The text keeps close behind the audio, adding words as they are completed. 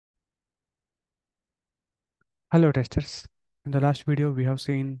Hello testers. In the last video, we have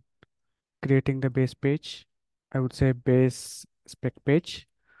seen creating the base page. I would say base spec page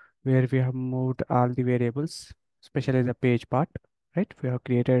where we have moved all the variables, especially the page part, right? We have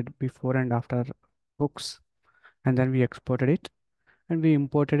created before and after books and then we exported it and we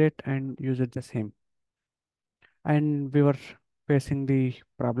imported it and used it the same. And we were facing the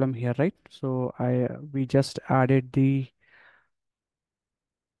problem here, right? So we just added the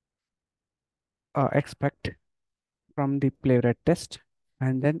expect from the playwright test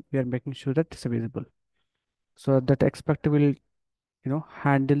and then we are making sure that it's visible. So that expect will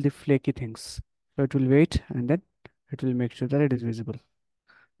handle the flaky things. So it will wait and then it will make sure that it is visible.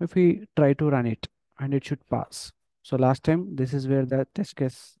 If we try to run it and it should pass. So last time, this is where the test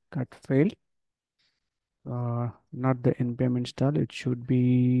case got failed. Not the npm install, it should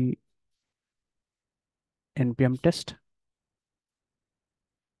be npm test.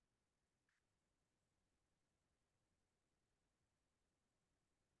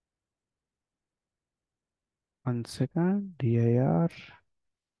 One second, dir.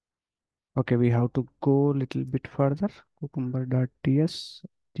 Okay, we have to go a little bit further. Cucumber.ts,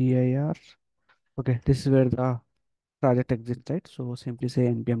 dir. Okay, this is where the project exists, right? So simply say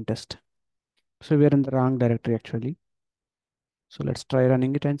npm test. So we are in the wrong directory actually. So let's try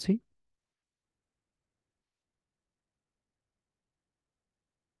running it and see.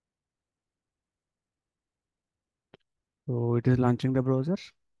 So it is launching the browser,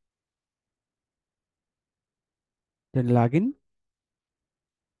 then login,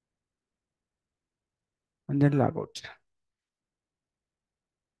 and then log out.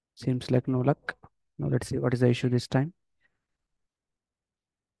 Seems like no luck. Now let's see what is the issue this time.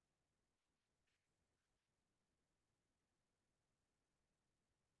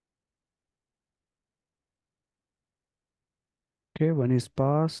 Okay, one is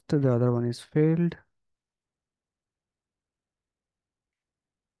passed, the other one is failed.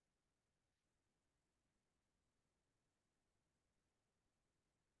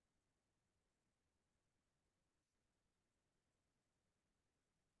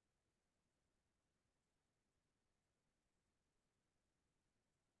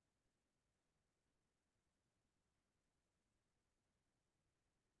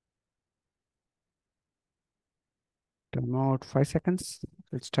 Time out 5 seconds.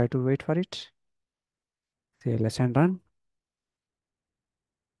 Let's try to wait for it. Say less and run.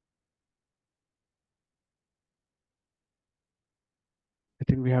 I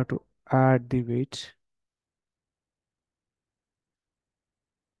think we have to add the wait.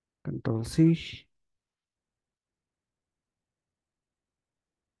 Control C.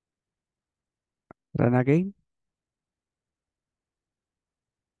 Run again.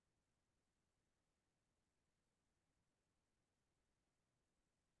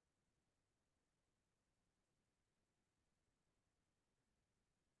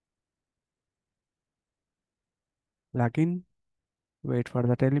 Login. Wait for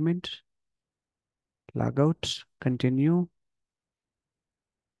that element. Log out. Continue.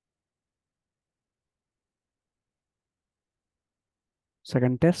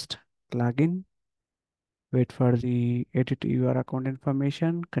 Second test. Login. Wait for the edit your account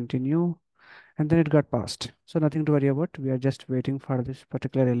information. Continue. And then it got passed. So nothing to worry about. We are just waiting for this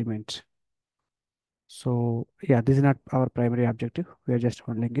particular element. So yeah, this is not our primary objective. We are just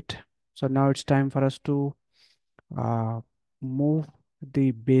handling it. So now it's time for us to uh, move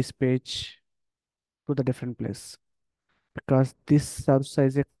the base page to the different place because this serves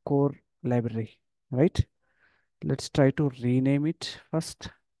as a core library, right? Let's try to rename it first,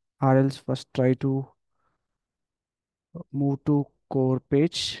 or else first try to move to core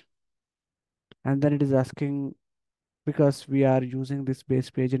page. And then it is asking because we are using this base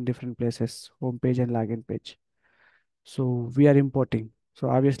page in different places, home page and login page. So we are importing. So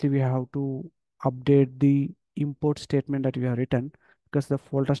obviously we have to update the import statement that we have written because the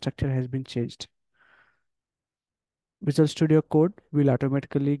folder structure has been changed. Visual Studio Code will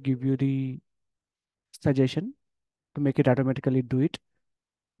automatically give you the suggestion to make it automatically do it.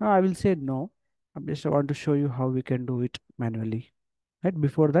 I will say no. I just want to show you how we can do it manually. Right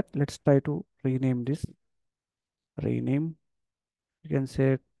before that, let's try to rename this. Rename. You can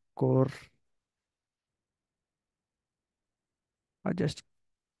say core or just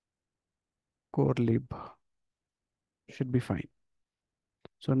core lib should be fine.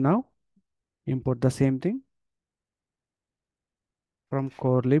 So now import the same thing from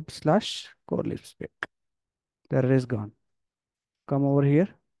core lib slash core lib spec. The error is gone. Come over here,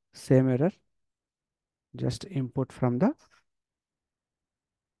 same error, just import from the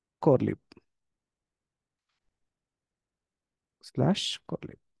core lib slash core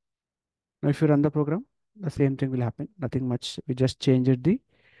lib. Now if you run the program, the same thing will happen. Nothing much. We just changed the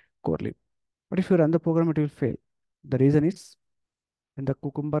core lib. But if you run the program, it will fail. The reason is in the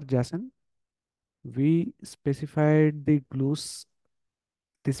Cucumber JSON, we specified the glues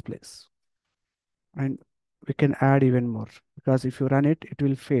this place, and we can add even more, because if you run it, it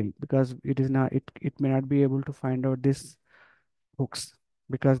will fail because it is not, it may not be able to find out this hooks,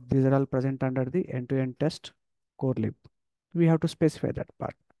 because these are all present under the end-to-end test core lib. We have to specify that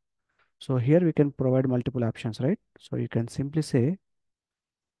part. So here we can provide multiple options, right? So you can simply say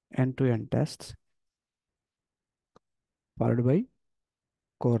end-to-end tests followed by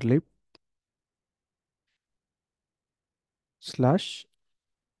core lib slash,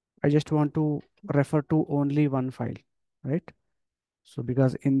 I just want to refer to only one file, right? So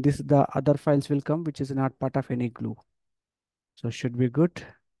because in this, the other files will come, which is not part of any glue. So should be good.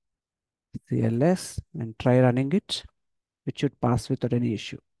 CLS and try running it. It should pass without any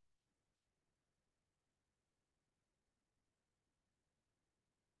issue.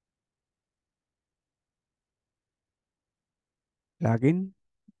 Login,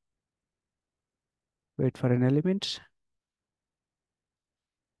 wait for an element,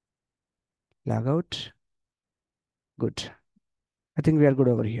 log out. Good. I think we are good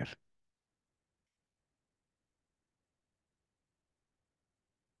over here.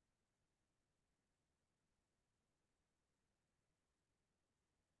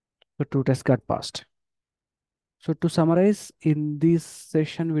 So two tests got passed. So to summarize, in this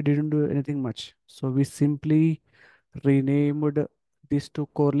session, we didn't do anything much. So we simply renamed this to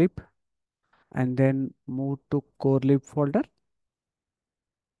core lib and then moved to core lib folder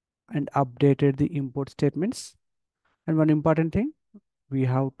and updated the import statements. And one important thing, we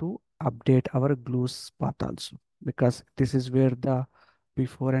have to update our glues path also, because this is where the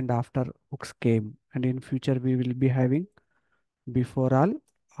before and after hooks came. And in future, we will be having before all,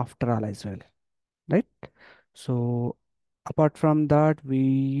 after all as well, right? So apart from that,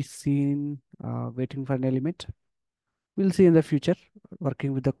 we seen waiting for an element. We'll see in the future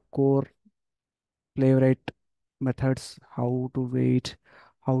working with the core Playwright methods, how to wait,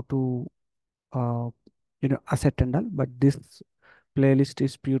 how to uh, asset and all. But this playlist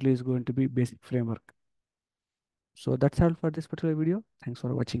is purely is going to be basic framework. So that's all for this particular video. Thanks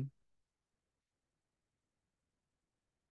for watching.